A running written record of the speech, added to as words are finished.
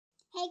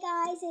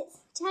guys, it's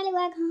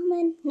Tallywag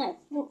Harmon. No,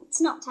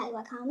 it's not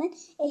Tallywag Harmon.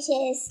 It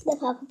is the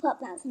Purple Pup.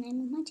 That's the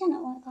name of my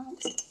channel. I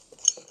can't.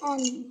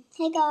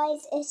 Hey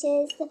guys, it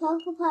is the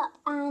Purple Pup,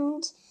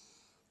 and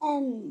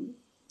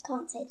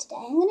can't say today.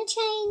 I'm gonna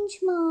change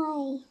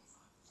my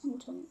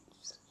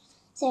sentence.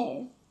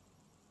 So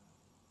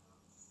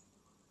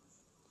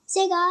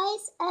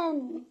guys,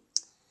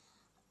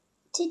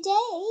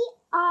 today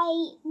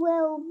I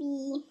will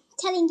be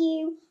telling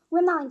you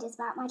reminders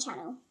about my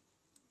channel.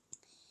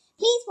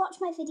 Please watch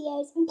my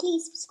videos and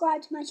please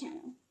subscribe to my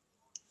channel.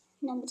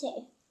 Number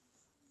two.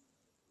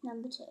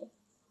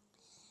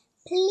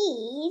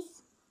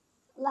 Please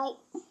like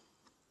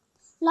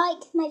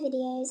my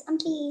videos, and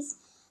please,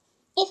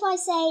 if I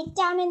say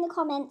down in the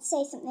comments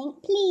say something,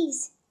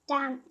 please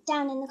down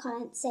in the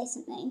comments say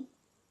something.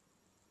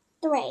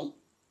 3.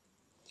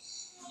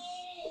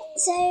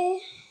 So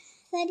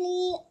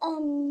thirdly,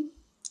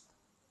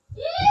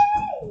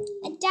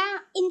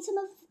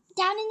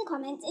 down in the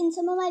comments in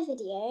some of my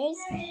videos,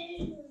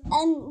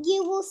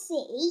 you will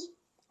see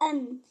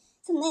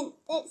something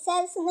that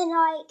says something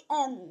like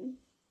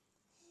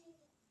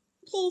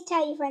please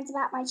tell your friends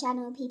about my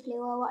channel, people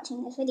who are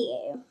watching this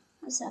video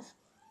and stuff.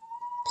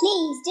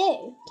 Please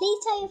do. Please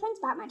tell your friends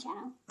about my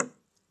channel.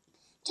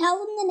 Tell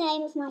them the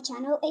name of my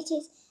channel. It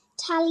is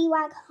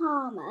Tallywag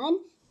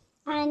Harmon.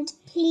 And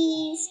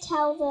please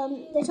tell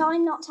them that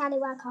I'm not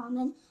Tallywag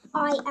Harmon.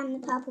 I am the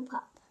Purple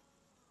Pup.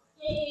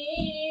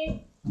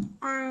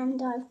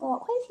 And I've got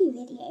quite a few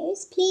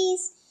videos.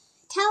 Please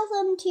tell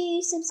them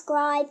to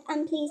subscribe,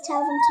 and please tell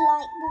them to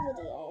like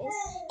the videos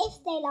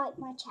if they like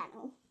my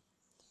channel.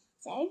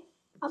 So,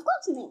 I've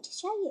got something to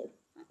show you,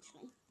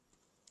 actually.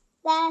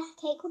 They're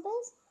cake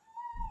rubbers.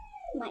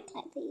 You might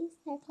collect these.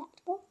 They're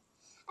collectible.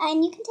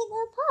 And you can take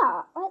them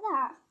apart like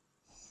that.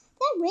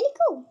 They're really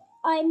cool.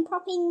 I'm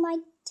propping my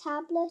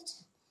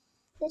tablet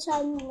that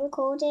I'm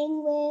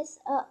recording with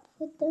up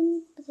with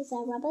them because they're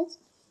rubbers.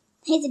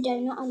 Here's a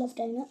donut. I love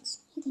donuts.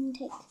 You can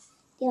take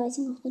the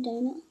icing off the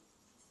donut.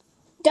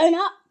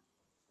 Donut!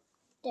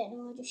 Don't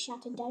know, I just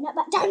shouted donut,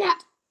 but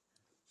donut!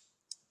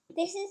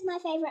 This is my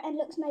favourite and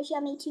looks most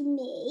yummy to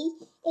me.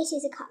 It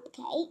is a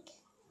cupcake.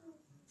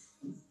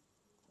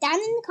 Down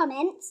in the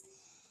comments,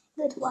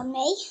 good one,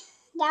 me.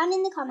 Down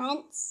in the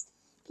comments,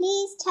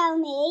 please tell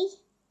me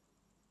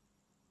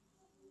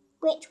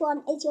which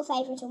one is your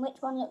favourite and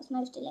which one looks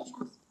most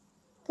delicious.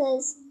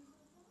 Because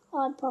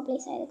I'd probably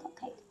say the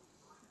cupcake,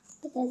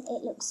 because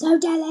it looks so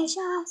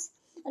delicious.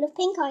 I love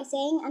pink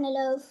icing and I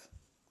love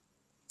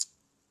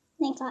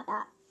things like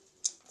that.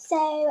 So,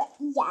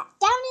 yeah,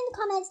 down in the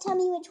comments, tell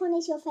me which one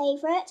is your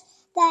favourite.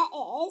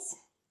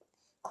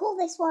 Call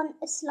this one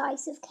a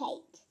slice of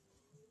cake.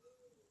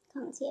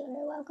 Can't see it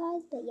very well,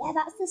 guys, but yeah,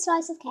 that's the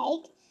slice of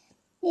cake.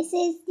 This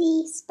is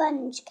the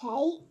sponge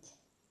cake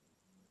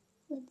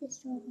with the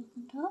strawberries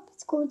on top.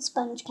 It's called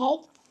sponge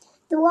cake.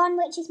 The one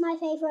which is my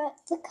favourite,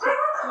 the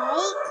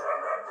cupcake.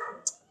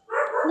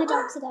 My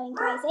dogs are going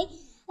crazy.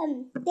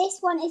 This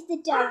one is the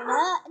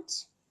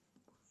donut.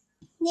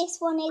 This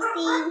one is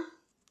the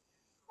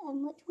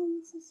which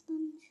one is the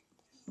sponge?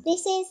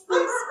 This is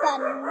the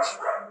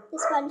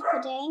sponge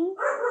pudding.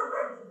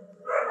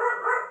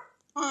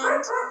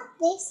 And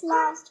this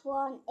last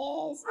one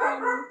is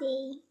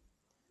the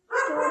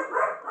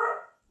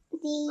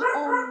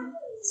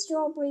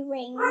strawberry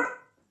ring.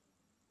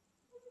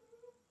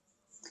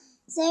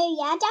 So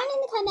yeah, down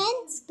in the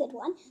comments, good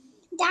one.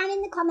 Down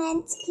in the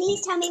comments,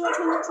 please tell me which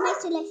one looks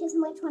most delicious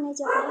and which one is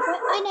your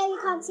favourite. I know you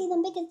can't see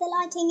them because the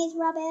lighting is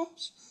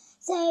rubbish.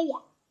 So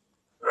yeah.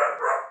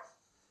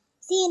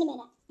 See you in a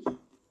minute.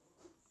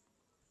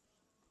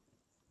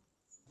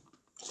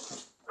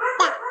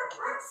 Back.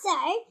 So,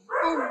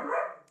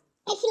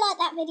 if you like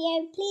that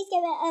video, please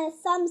give it a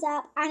thumbs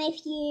up, and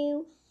if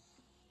you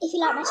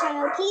like my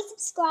channel, please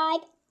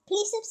subscribe.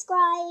 Please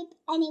subscribe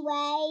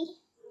anyway,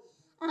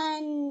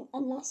 and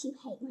unless you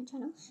hate my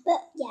channel,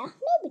 but yeah,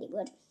 nobody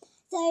would.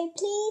 So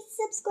please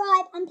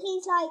subscribe and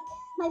please like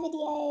my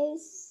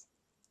videos,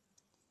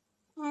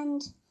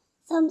 and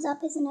thumbs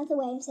up is another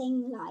way of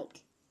saying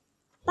like.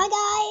 Bye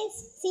guys,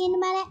 see you in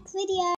my next video.